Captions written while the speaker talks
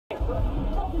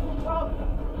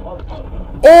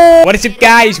Oh, what is up,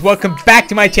 guys? Welcome back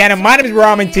to my channel. My name is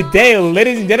ItzBahram, and today,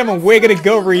 ladies and gentlemen, we're gonna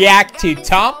go react to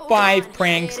top 5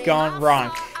 pranks gone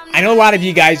wrong. I know a lot of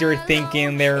you guys are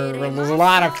thinking there's a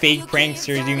lot of fake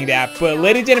pranksters doing that, but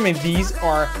ladies and gentlemen, these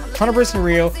are 100%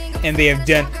 real, and they have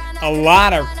done a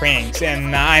lot of pranks,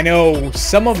 and I know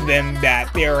some of them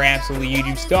that they are absolutely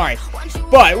YouTube stars.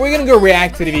 But we're gonna go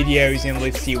react to the videos and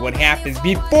let's see what happens.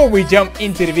 Before we jump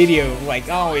into the video, like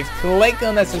always, click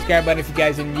on that subscribe button if you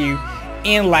guys are new,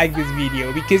 and like this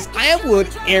video because I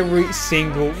upload every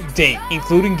single day,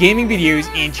 including gaming videos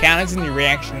and challenges and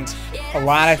reactions. A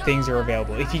lot of things are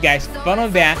available. If you guys have fun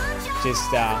of that, just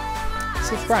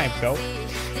subscribe, bro.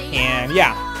 And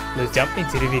yeah, let's jump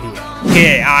into the video.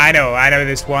 Okay, I know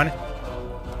this one.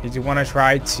 Did you want to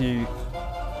try to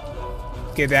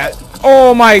get that?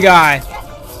 Oh my god,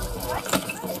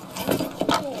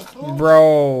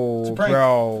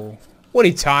 bro. What are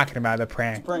you talking about, the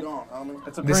prank?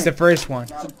 This is the first one.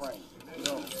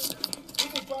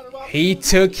 He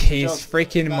took his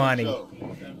freaking money.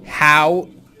 How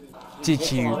did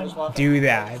you do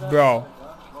that, bro?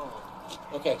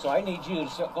 Okay, so I need you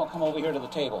to come over here to the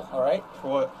table, alright? For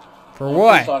what? For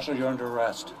what? Sasha, you're under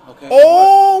arrest, okay?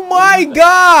 Oh my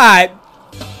god!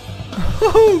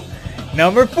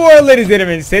 Number 4, ladies and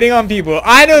gentlemen, sitting on people.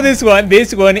 I know this one.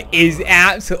 This one is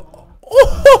absolute.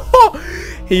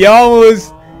 He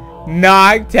almost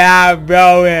knocked out,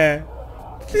 bro, man.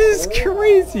 This is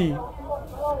crazy.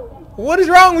 What is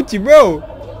wrong with you, bro?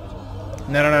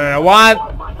 No.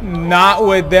 What? Not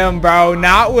with them, bro.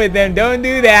 Not with them. Don't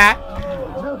do that.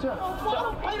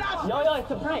 Yo,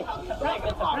 it's a prank. It's a prank.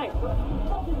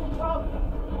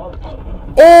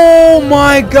 Oh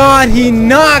my god, he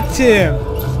knocked him.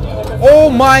 Oh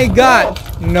my god.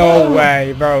 No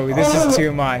way, bro. This is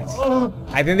too much.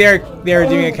 I think they're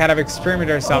doing a kind of experiment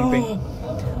or something.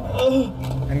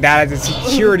 And that is a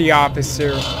security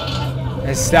officer.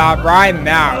 And stop right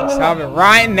now. Stop it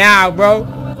right now, bro.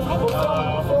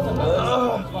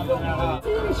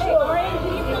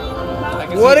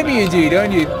 What do you do?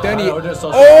 Don't you?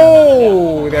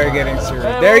 Oh, they're getting serious.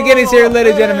 They're getting serious,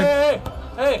 ladies and gentlemen.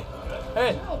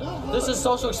 Hey, this is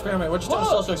social experiment. We're just doing a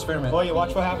social experiment. Boy, you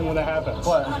watch what happens when that happens.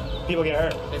 What? People get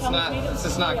hurt. This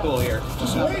is not cool here.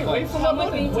 Wait for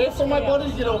my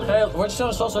buddy to get over. Hey, we're just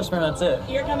doing a social experiment. That's it.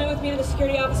 You're coming with me to the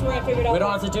security office where I figured out. We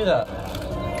don't have to do that.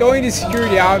 Going to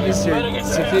security officer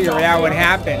to figure out what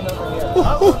happened.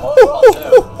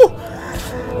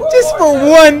 Just for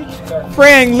one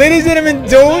prank, ladies and gentlemen,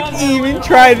 don't even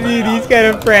try to do these kind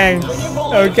of pranks,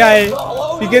 okay?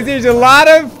 Because there's a lot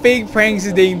of fake pranks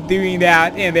that they're doing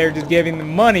that, and they're just giving the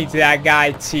money to that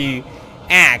guy to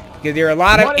act. Because there are a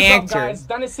lot of actors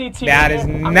that is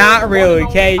not real,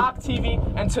 okay?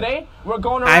 And today we're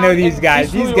going I know these guys.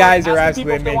 These guys are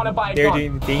absolutely amazing. They're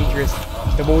doing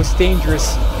the most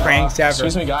dangerous pranks ever.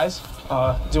 Excuse me, guys.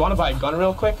 Do you want to buy a gun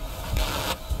real quick?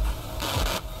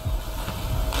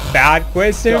 Bad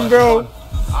question, bro.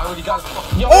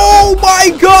 Yo, oh my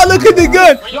god, look at the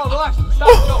gun! Yo, relax. Stop.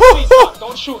 Yo, please stop.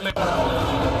 Don't shoot, nigga.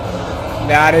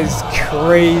 That is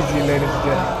crazy, ladies and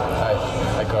gentlemen.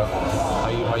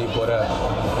 How you pull that?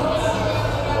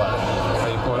 What? How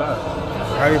you pull that?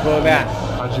 How you pull that?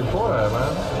 How'd you pull that,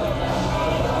 man?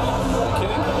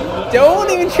 Don't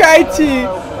even try to.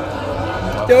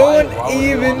 Don't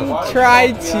even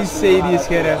try to say these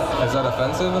kind of Is that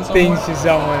offensive in some things way? to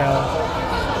someone else.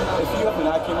 If you and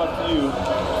I came up to you,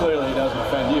 clearly it doesn't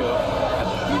offend you.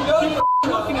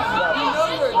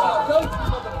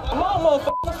 Come on,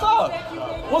 motherfucker. What's up?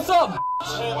 What's up?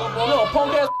 Yo,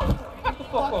 punk ass.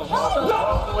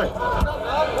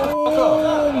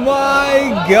 Oh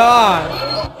my god.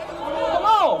 Come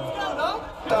on.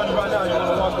 Right now, you're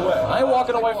gonna walk away. I ain't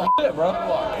walking away from shit, bro.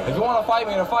 If you want to fight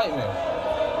me, then fight me.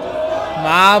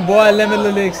 My boy,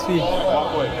 limitless XP.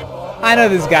 Walk away. I know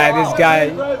this guy. This guy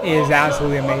is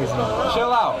absolutely amazing.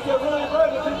 Chill out.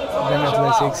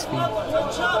 Limitless XP.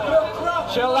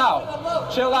 Chill out.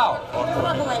 Chill out.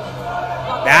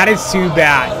 That is too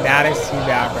bad. That is too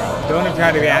bad, bro. Don't even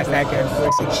try to react that kind of The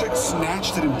person. chick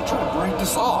snatched it and tried to break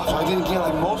this off. I didn't get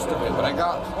like most of it, but I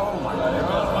got. Oh my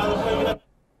god.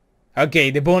 Okay,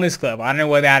 the bonus clip. I don't know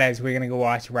what that is. We're gonna go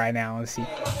watch it right now. Let's see.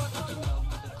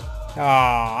 Oh,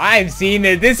 I've seen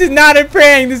it. This is not a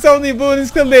prank. This is only a bonus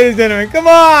clip, ladies and gentlemen. Come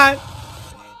on.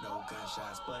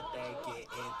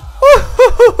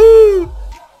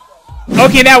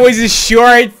 Okay, that was a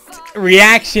short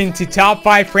reaction to top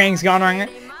 5 pranks gone wrong.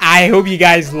 I hope you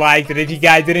guys liked it. If you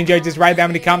guys did enjoy, just write down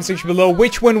in the comment section below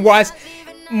which one was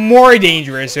more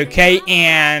dangerous, okay?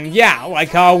 And yeah,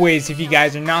 like always, if you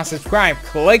guys are not subscribed,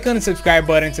 click on the subscribe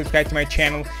button, subscribe to my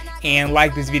channel, and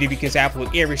like this video because I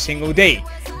upload every single day.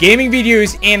 Gaming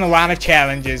videos and a lot of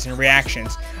challenges and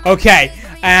reactions. Okay,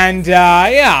 and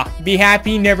yeah, be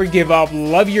happy, never give up,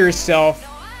 love yourself,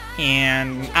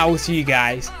 and I will see you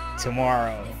guys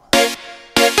tomorrow.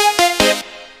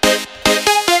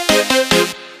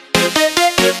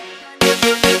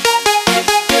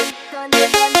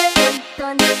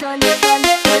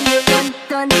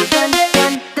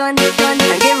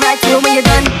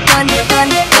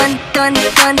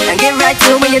 Get right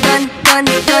to it when you're done. And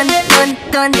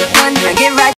get right